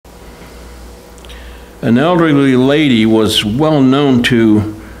An elderly lady was well known for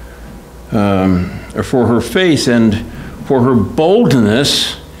her faith and for her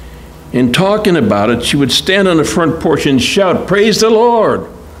boldness in talking about it. She would stand on the front porch and shout, "Praise the Lord."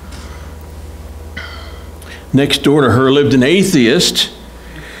 Next door to her lived an atheist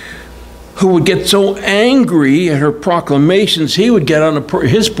who would get so angry at her proclamations, he would get on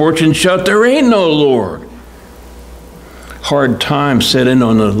his porch and shout, "There ain't no Lord." Hard times set in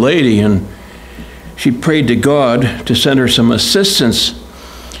on the lady, and she prayed to God to send her some assistance.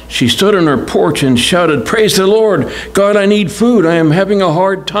 She stood on her porch and shouted, "Praise the Lord. God, I need food. I am having a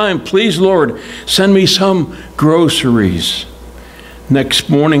hard time. Please, Lord, send me some groceries." Next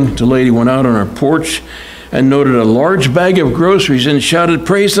morning, the lady went out on her porch and noted a large bag of groceries and shouted,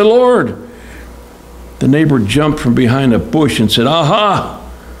 "Praise the Lord." The neighbor jumped from behind a bush and said, "Aha!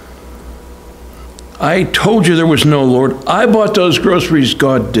 I told you there was no Lord. I bought those groceries.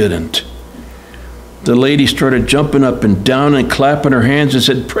 God didn't." The lady started jumping up and down and clapping her hands and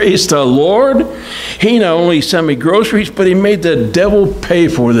said, "Praise the Lord. He not only sent me groceries, but he made the devil pay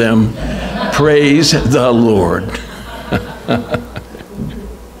for them. Praise the Lord."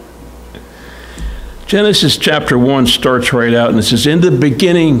 Genesis chapter 1 starts right out and it says, "In the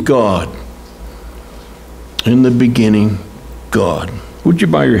beginning, God." In the beginning, God. Would you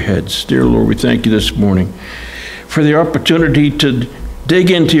bow your heads? Dear Lord, we thank you this morning for the opportunity to dig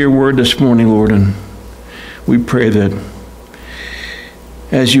into your word this morning, Lord, and we pray that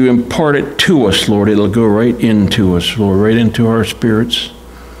as you impart it to us, Lord, it'll go right into us, Lord, right into our spirits,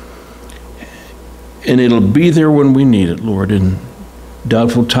 and it'll be there when we need it, Lord, in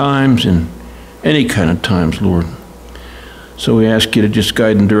doubtful times and any kind of times, Lord. So we ask you to just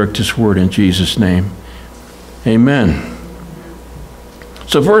guide and direct this word in Jesus' name. Amen.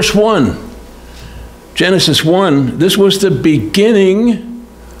 So verse 1, Genesis 1, this was the beginning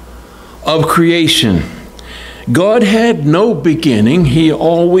of creation. God had no beginning, he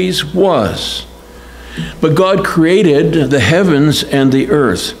always was. But God created the heavens and the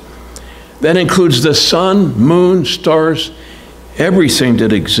earth. That includes the sun, moon, stars, everything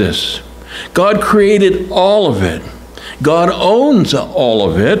that exists. God created all of it. God owns all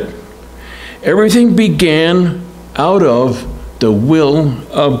of it. Everything began out of the will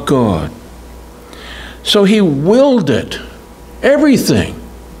of God. So he willed it. Everything.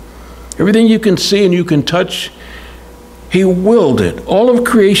 Everything you can see and you can touch, he willed it. All of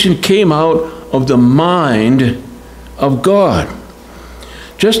creation came out of the mind of God.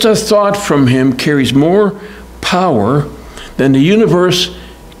 Just a thought from him carries more power than the universe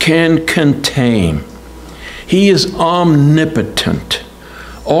can contain. He is omnipotent,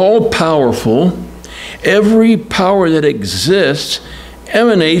 all-powerful. Every power that exists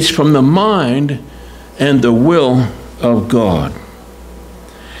emanates from the mind and the will of God.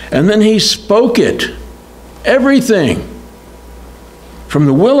 And then he spoke it. Everything. From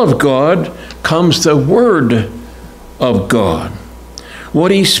the will of God comes the word of God.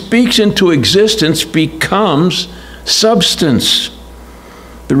 What he speaks into existence becomes substance.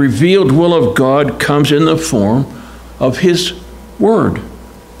 The revealed will of God comes in the form of his word.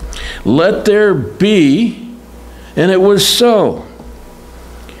 Let there be, and it was so.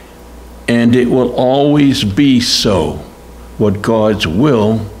 And it will always be so. What God's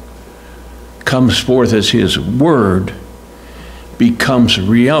will comes forth as his word becomes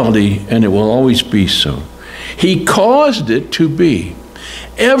reality, and it will always be so. He caused it to be.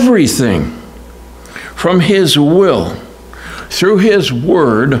 Everything from his will, through his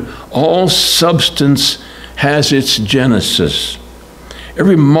word, all substance has its genesis.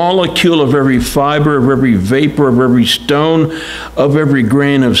 Every molecule of every fiber, of every vapor, of every stone, of every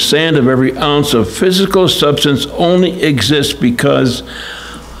grain of sand, of every ounce of physical substance only exists because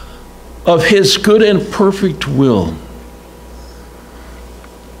of his good and perfect will.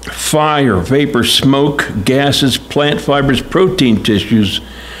 Fire, vapor, smoke, gases, plant fibers, protein tissues,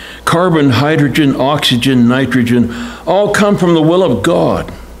 carbon, hydrogen, oxygen, nitrogen, all come from the will of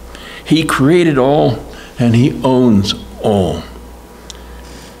God. He created all and he owns all.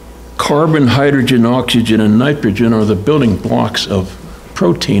 Carbon, hydrogen, oxygen, and nitrogen are the building blocks of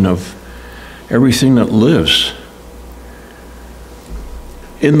protein, of everything that lives.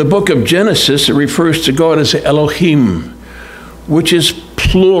 In the book of Genesis, it refers to God as Elohim, which is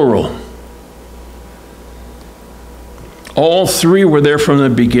plural. All three were there from the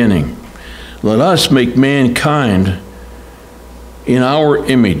beginning. Let us make mankind in our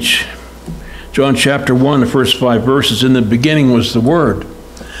image. John chapter 1, the first 5 verses, in the beginning was the Word,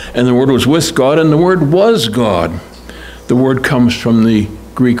 and the Word was with God, and the Word was God. The word comes from the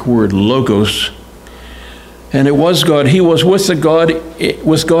Greek word logos, and it was God. He was with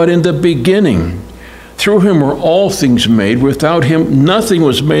God in the beginning. Through him were all things made. Without him, nothing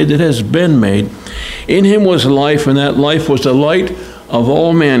was made that has been made. In him was life, and that life was the light of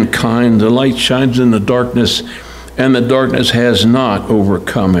all mankind. The light shines in the darkness, and the darkness has not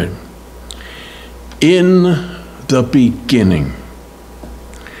overcome it. In the beginning.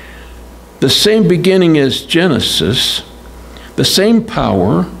 The same beginning as Genesis, the same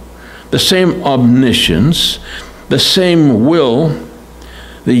power, the same omniscience, the same will.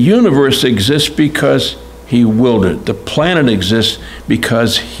 The universe exists because he willed it. The planet exists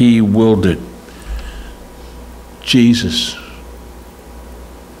because he willed it. Jesus.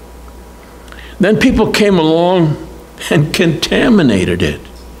 Then people came along and contaminated it.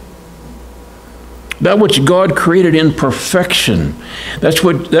 That which God created in perfection,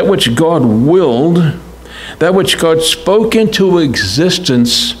 that which God willed, that which God spoke into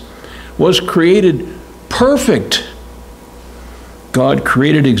existence, was created perfect. God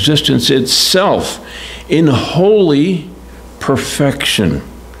created existence itself in holy perfection.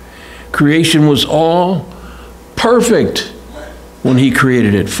 Creation was all perfect when he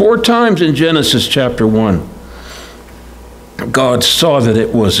created it. 4 times in Genesis chapter 1. God saw that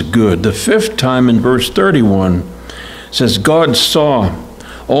it was good. The 5th time in verse 31 says, God saw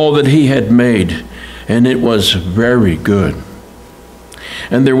all that he had made, and it was very good.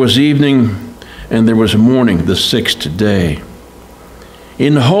 And there was evening, and there was morning, the 6th day.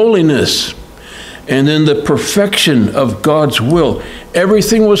 In holiness and in the perfection of God's will,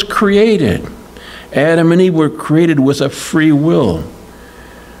 everything was created. Adam and Eve were created with a free will.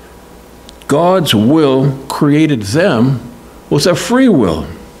 God's will created them with a free will.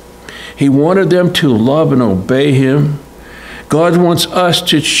 He wanted them to love and obey him. God wants us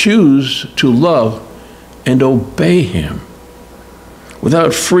to choose to love and obey him.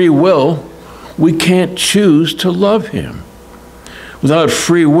 Without free will, we can't choose to love him. Without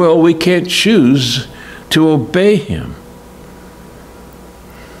free will, we can't choose to obey him.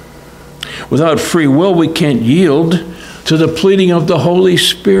 Without free will, we can't yield to the pleading of the Holy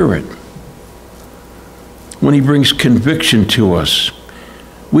Spirit when he brings conviction to us.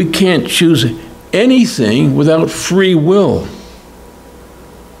 We can't choose anything without free will.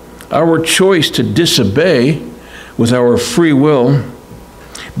 Our choice to disobey with our free will,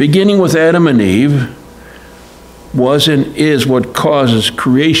 beginning with Adam and Eve, was and is what causes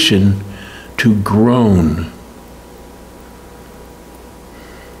creation to groan.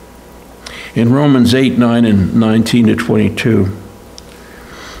 In Romans 8, 9, and 19 to 22,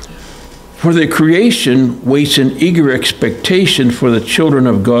 for the creation waits in eager expectation for the children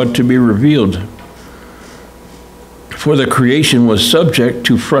of God to be revealed. For the creation was subject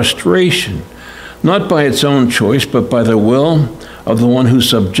to frustration, not by its own choice, but by the will of the one who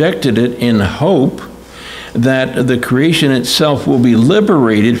subjected it, in hope that the creation itself will be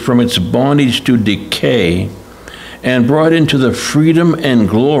liberated from its bondage to decay and brought into the freedom and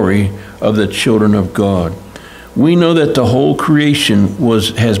glory of the children of God. We know that the whole creation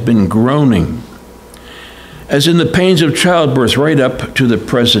has been groaning, as in the pains of childbirth, right up to the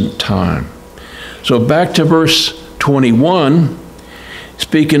present time. So back to verse 21,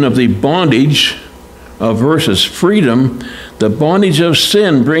 speaking of the bondage versus freedom, the bondage of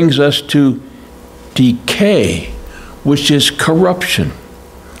sin brings us to decay, which is corruption.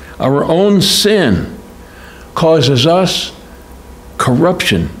 Our own sin causes us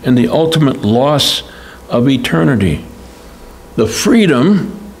corruption and the ultimate loss of eternity. The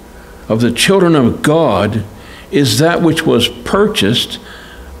freedom of the children of God is that which was purchased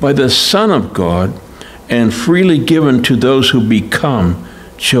by the Son of God and freely given to those who become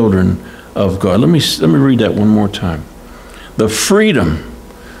children of God. Let me read that one more time. The freedom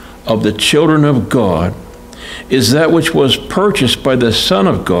of the children of God is that which was purchased by the Son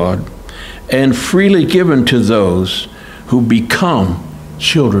of God and freely given to those who become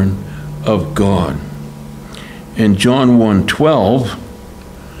children of God. In John 1:12,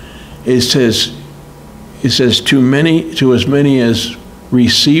 it says, to as many as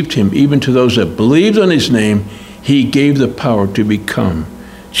received him, even to those that believed on his name, he gave the power to become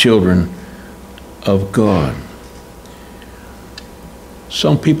children of God.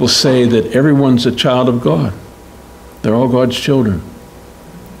 Some people say that everyone's a child of God. They're all God's children.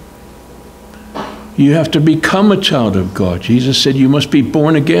 You have to become a child of God. Jesus said you must be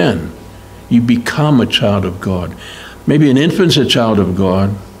born again. You become a child of God. Maybe an infant's a child of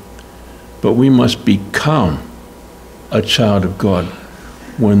God, but we must become a child of God.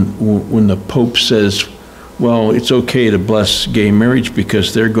 When the Pope says, well, it's okay to bless gay marriage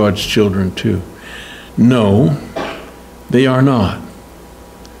because they're God's children too. No, they are not.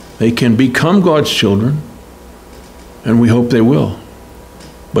 They can become God's children, and we hope they will,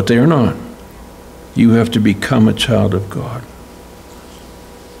 but they are not. you have to become a child of God.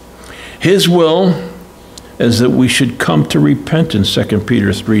 His will is that we should come to repentance, 2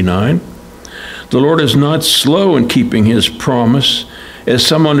 Peter 3:9. The Lord is not slow in keeping his promise, as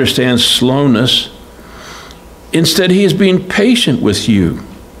some understand slowness. Instead, he is being patient with you,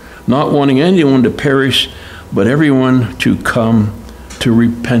 not wanting anyone to perish, but everyone to come to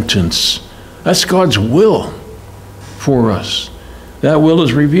repentance. That's God's will for us. That will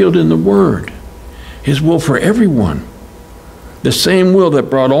is revealed in the Word. His will for everyone. The same will that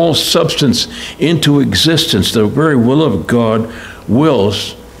brought all substance into existence, the very will of God,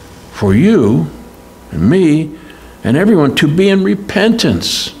 wills for you and me and everyone to be in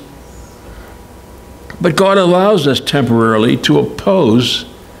repentance. But God allows us temporarily to oppose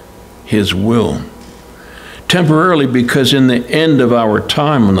his will. Temporarily, because in the end of our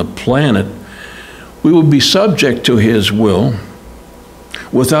time on the planet, we will be subject to his will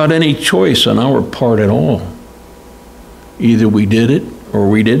without any choice on our part at all. Either we did it or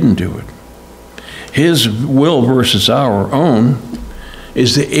we didn't do it. His will versus our own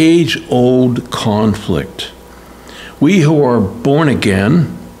is the age-old conflict. We who are born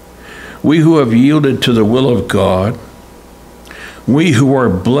again, we who have yielded to the will of God, we who are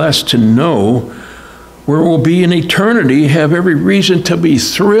blessed to know where we'll be in eternity, have every reason to be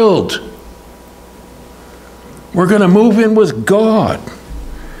thrilled. We're going to move in with God.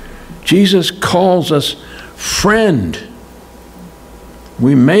 Jesus calls us friend.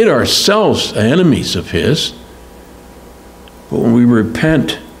 We made ourselves enemies of his, but when we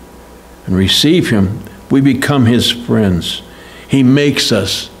repent and receive him, we become his friends. He makes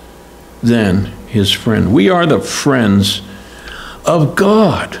us then his friend. We are the friends of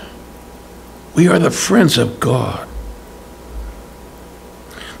God. We are the friends of God.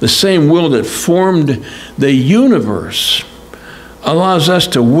 The same will that formed the universe allows us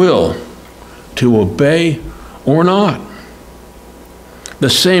to will to obey or not. The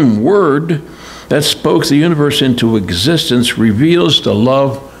same word that spoke the universe into existence reveals the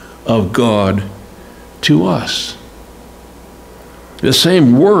love of God to us. The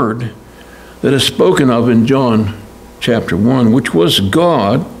same word that is spoken of in John chapter 1, which was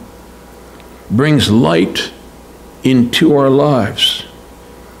God, brings light into our lives.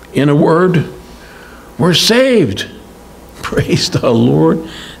 In a word, we're saved. Praise the Lord.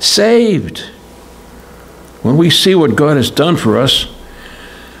 Saved. When we see what God has done for us,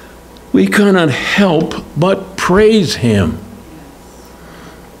 we cannot help but praise him.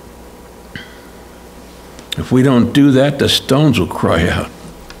 If we don't do that, the stones will cry out.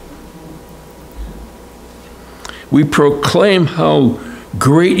 We proclaim how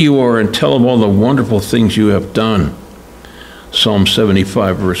great you are and tell of all the wonderful things you have done. Psalm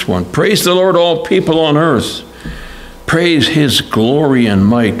 75, verse 1. Praise the Lord, all people on earth. Praise his glory and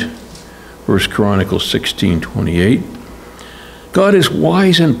might. 1 Chronicles 16:28. God is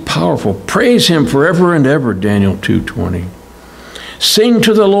wise and powerful. Praise him forever and ever. Daniel 2:20. Sing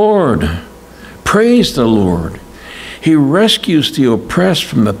to the Lord. Praise the Lord. He rescues the oppressed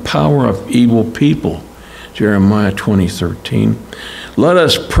from the power of evil people. Jeremiah 20:13. Let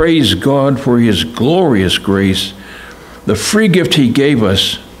us praise God for his glorious grace, the free gift he gave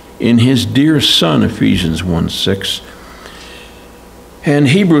us in his dear Son, Ephesians 1:6. And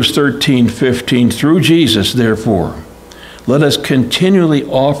Hebrews 13:15, through Jesus, therefore, let us continually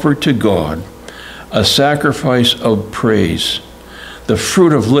offer to God a sacrifice of praise, the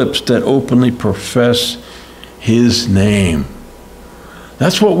fruit of lips that openly profess his name.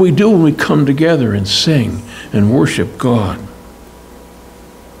 That's what we do when we come together and sing and worship God.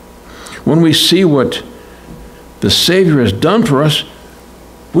 When we see what the Savior has done for us,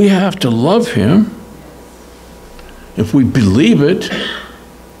 we have to love him. If we believe it,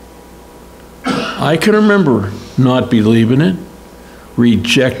 I can remember not believing it,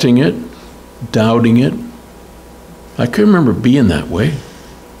 rejecting it, doubting it. I can remember being that way.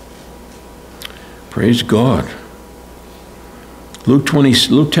 Praise God. Luke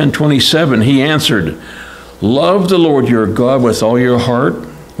 10:27, he answered, love the Lord your God with all your heart,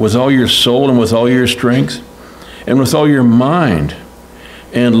 with all your soul, and with all your strength, and with all your mind,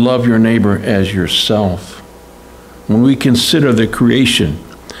 and love your neighbor as yourself. When we consider the creation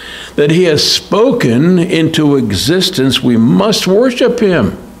that he has spoken into existence, we must worship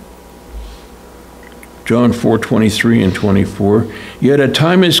him. John 4:23 and 24, yet a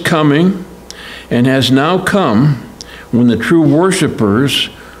time is coming and has now come when the true worshipers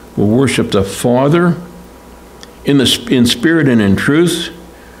will worship the Father in spirit and in truth,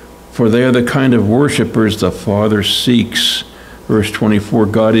 for they are the kind of worshipers the Father seeks. Verse 24,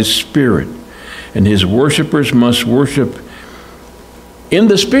 God is spirit, and his worshipers must worship in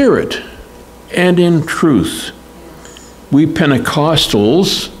the spirit and in truth. We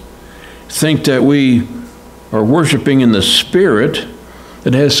Pentecostals think that we are worshiping in the Spirit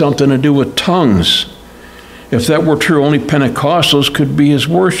that has something to do with tongues. If that were true, only Pentecostals could be his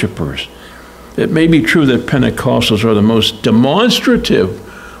worshipers. It may be true that Pentecostals are the most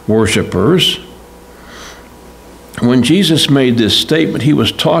demonstrative worshipers. When Jesus made this statement, he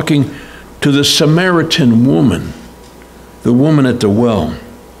was talking to the Samaritan woman, the woman at the well.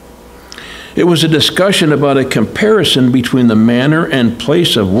 It was a discussion about a comparison between the manner and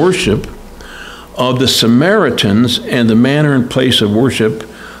place of worship of the Samaritans and the manner and place of worship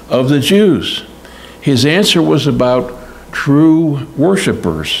of the Jews. His answer was about true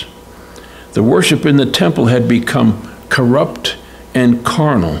worshipers. The worship in the temple had become corrupt and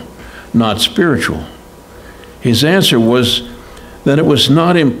carnal, not spiritual. His answer was that it was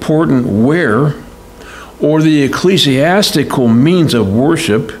not important where or the ecclesiastical means of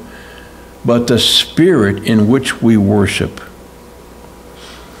worship, but the spirit in which we worship.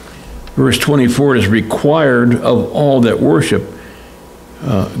 Verse 24, it is required of all that worship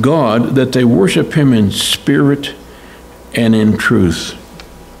God that they worship him in spirit and in truth.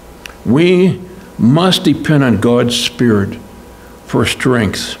 We must depend on God's Spirit for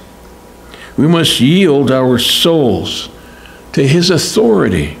strength. We must yield our souls to his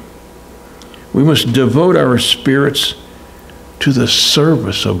authority. We must devote our spirits to the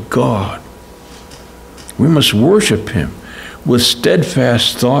service of God. We must worship him with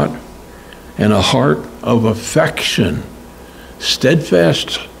steadfast thought and a heart of affection.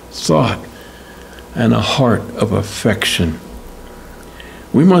 Steadfast thought and a heart of affection.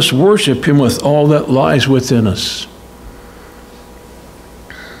 We must worship him with all that lies within us.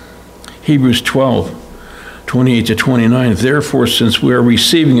 Hebrews 12:28-29. Therefore, since we are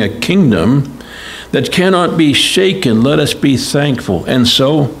receiving a kingdom that cannot be shaken, let us be thankful, and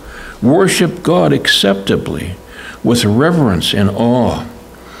so worship God acceptably with reverence and awe.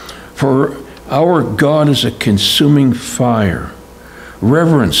 For our God is a consuming fire.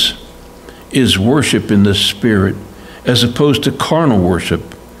 Reverence is worship in the Spirit, as opposed to carnal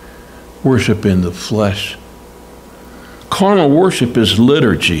worship, worship in the flesh. Carnal worship is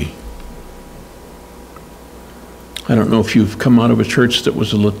liturgy. I don't know if you've come out of a church that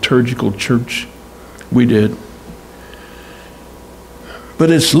was a liturgical church. We did.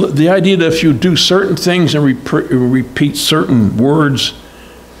 But it's the idea that if you do certain things and repeat certain words,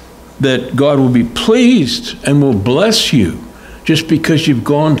 that God will be pleased and will bless you just because you've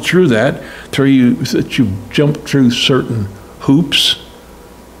gone through that you've jumped through certain hoops.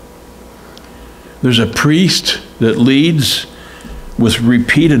 There's a priest that leads with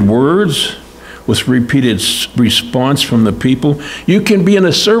repeated words, with repeated response from the people. You can be in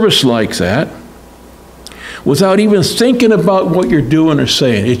a service like that without even thinking about what you're doing or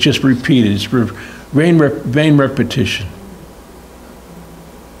saying. It's just repeated. It's vain repetition.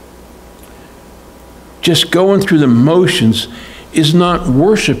 Just going through the motions is not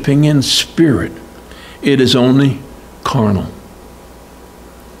worshiping in spirit. It is only carnal.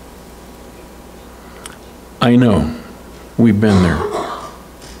 I know. We've been there.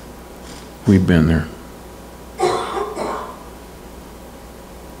 We've been there.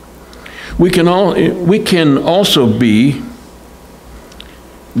 We can also be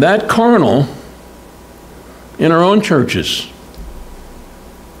that carnal in our own churches.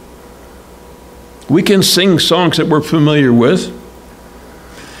 We can sing songs that we're familiar with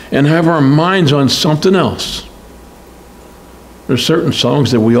and have our minds on something else. There's certain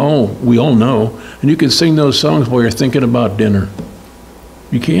songs that we all know, and you can sing those songs while you're thinking about dinner.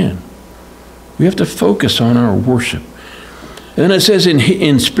 You can. We have to focus on our worship. And then it says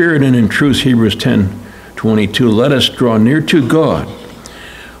in spirit and in truth, Hebrews 10:22, let us draw near to God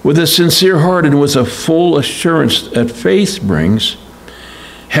with a sincere heart and with a full assurance that faith brings,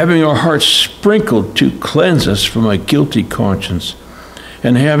 having our hearts sprinkled to cleanse us from a guilty conscience,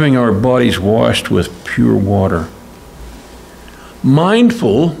 and having our bodies washed with pure water.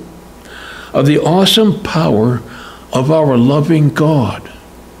 Mindful of the awesome power of our loving God.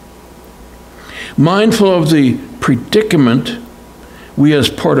 Mindful of the predicament we as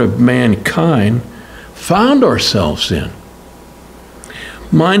part of mankind found ourselves in.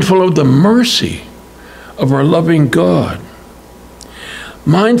 Mindful of the mercy of our loving God.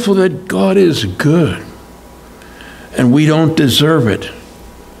 Mindful that God is good and we don't deserve it.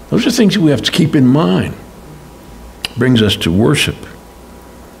 Those are things that we have to keep in mind. Brings us to worship.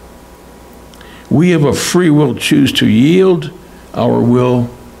 We have a free will, choose to yield our will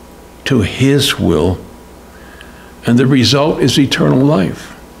to his will, and the result is eternal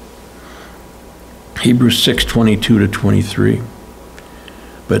life. Hebrews 6:22-23.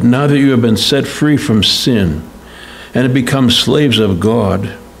 But now that you have been set free from sin and have become slaves of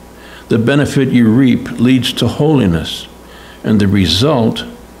God, the benefit you reap leads to holiness, and the result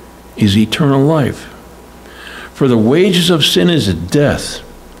is eternal life. For the wages of sin is death,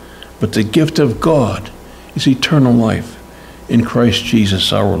 but the gift of God is eternal life in Christ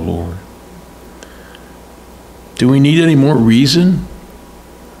Jesus our Lord. Do we need any more reason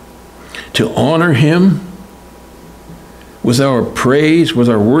to honor him with our praise, with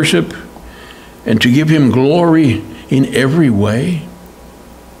our worship, and to give him glory in every way?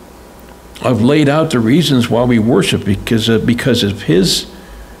 I've laid out the reasons why we worship, because of his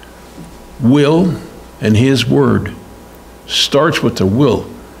will and his word. Starts with the will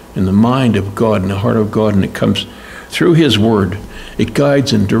and the mind of God and the heart of God, and it comes through his word. It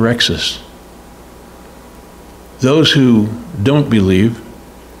guides and directs us. Those who don't believe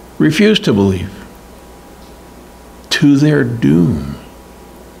refuse to believe, to their doom.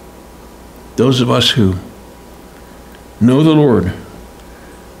 Those of us who know the Lord,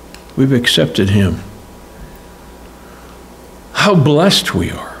 we've accepted him. How blessed we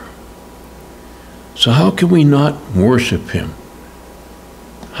are. So how can we not worship him?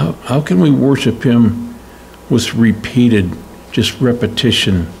 How can we worship him with repeated, just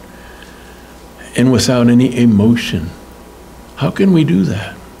repetition, and without any emotion? How can we do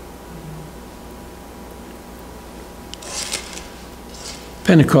that?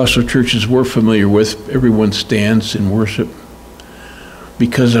 Pentecostal churches we're familiar with, everyone stands in worship.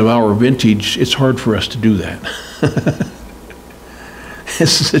 Because of our vintage, it's hard for us to do that.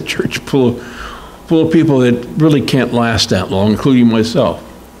 This is a church full of people that really can't last that long, including myself.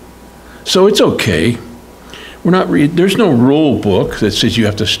 So it's okay. There's no rule book that says you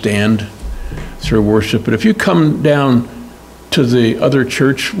have to stand through worship. But if you come down to the other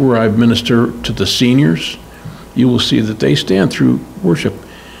church where I minister to the seniors, you will see that they stand through worship.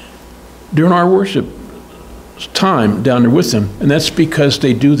 During our worship time down there with them, and that's because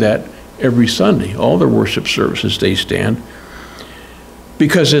they do that every Sunday. All their worship services, they stand,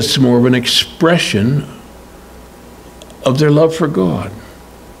 because it's more of an expression of their love for God.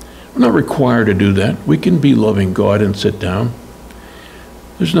 We're not required to do that. We can be loving God and sit down.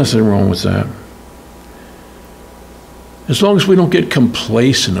 There's nothing wrong with that. As long as we don't get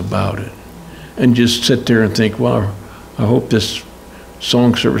complacent about it and just sit there and think, well, I hope this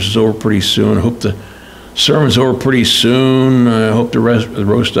song service is over pretty soon. I hope the sermon's over pretty soon. I hope the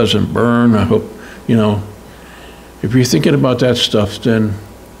roast doesn't burn. I hope, if you're thinking about that stuff, then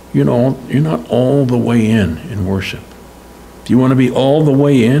you're not all the way in worship. Do you want to be all the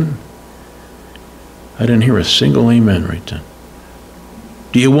way in? I didn't hear a single amen right then.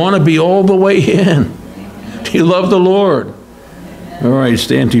 Do you want to be all the way in? Do you love the Lord? All right,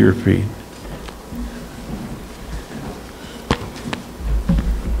 stand to your feet.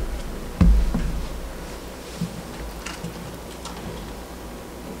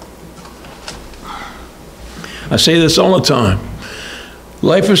 I say this all the time.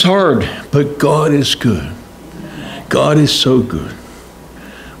 Life is hard, but God is good. God is so good.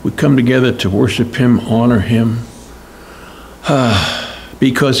 We come together to worship him, honor him,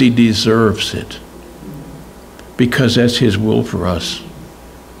 because he deserves it. Because that's his will for us.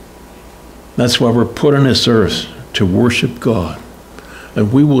 That's why we're put on this earth, to worship God.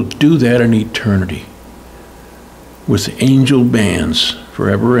 And we will do that in eternity with angel bands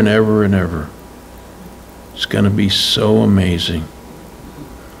forever and ever and ever. It's going to be so amazing.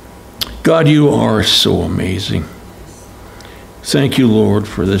 God, you are so amazing. Thank you, Lord,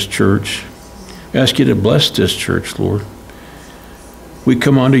 for this church. I ask you to bless this church, Lord. We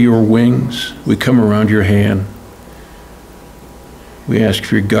come under your wings. We come around your hand. We ask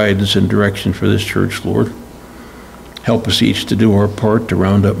for your guidance and direction for this church, Lord. Help us each to do our part to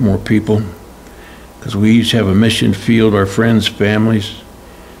round up more people, because we each have a mission field, our friends, families,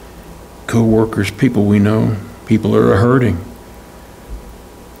 co-workers, people we know, people that are hurting.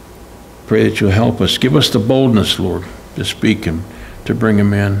 Pray that you'll help us. Give us the boldness, Lord, to speak and to bring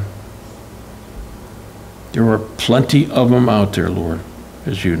them in. There are plenty of them out there, Lord,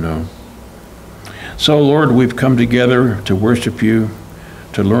 as you know. So, Lord, we've come together to worship you,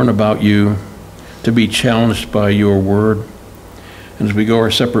 to learn about you, to be challenged by your word. And as we go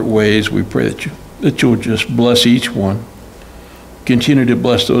our separate ways, we pray that you'll just bless each one. Continue to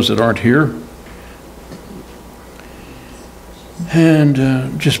bless those that aren't here.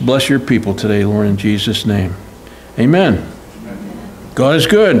 And just bless your people today, Lord, in Jesus' name. Amen. God is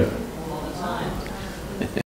good.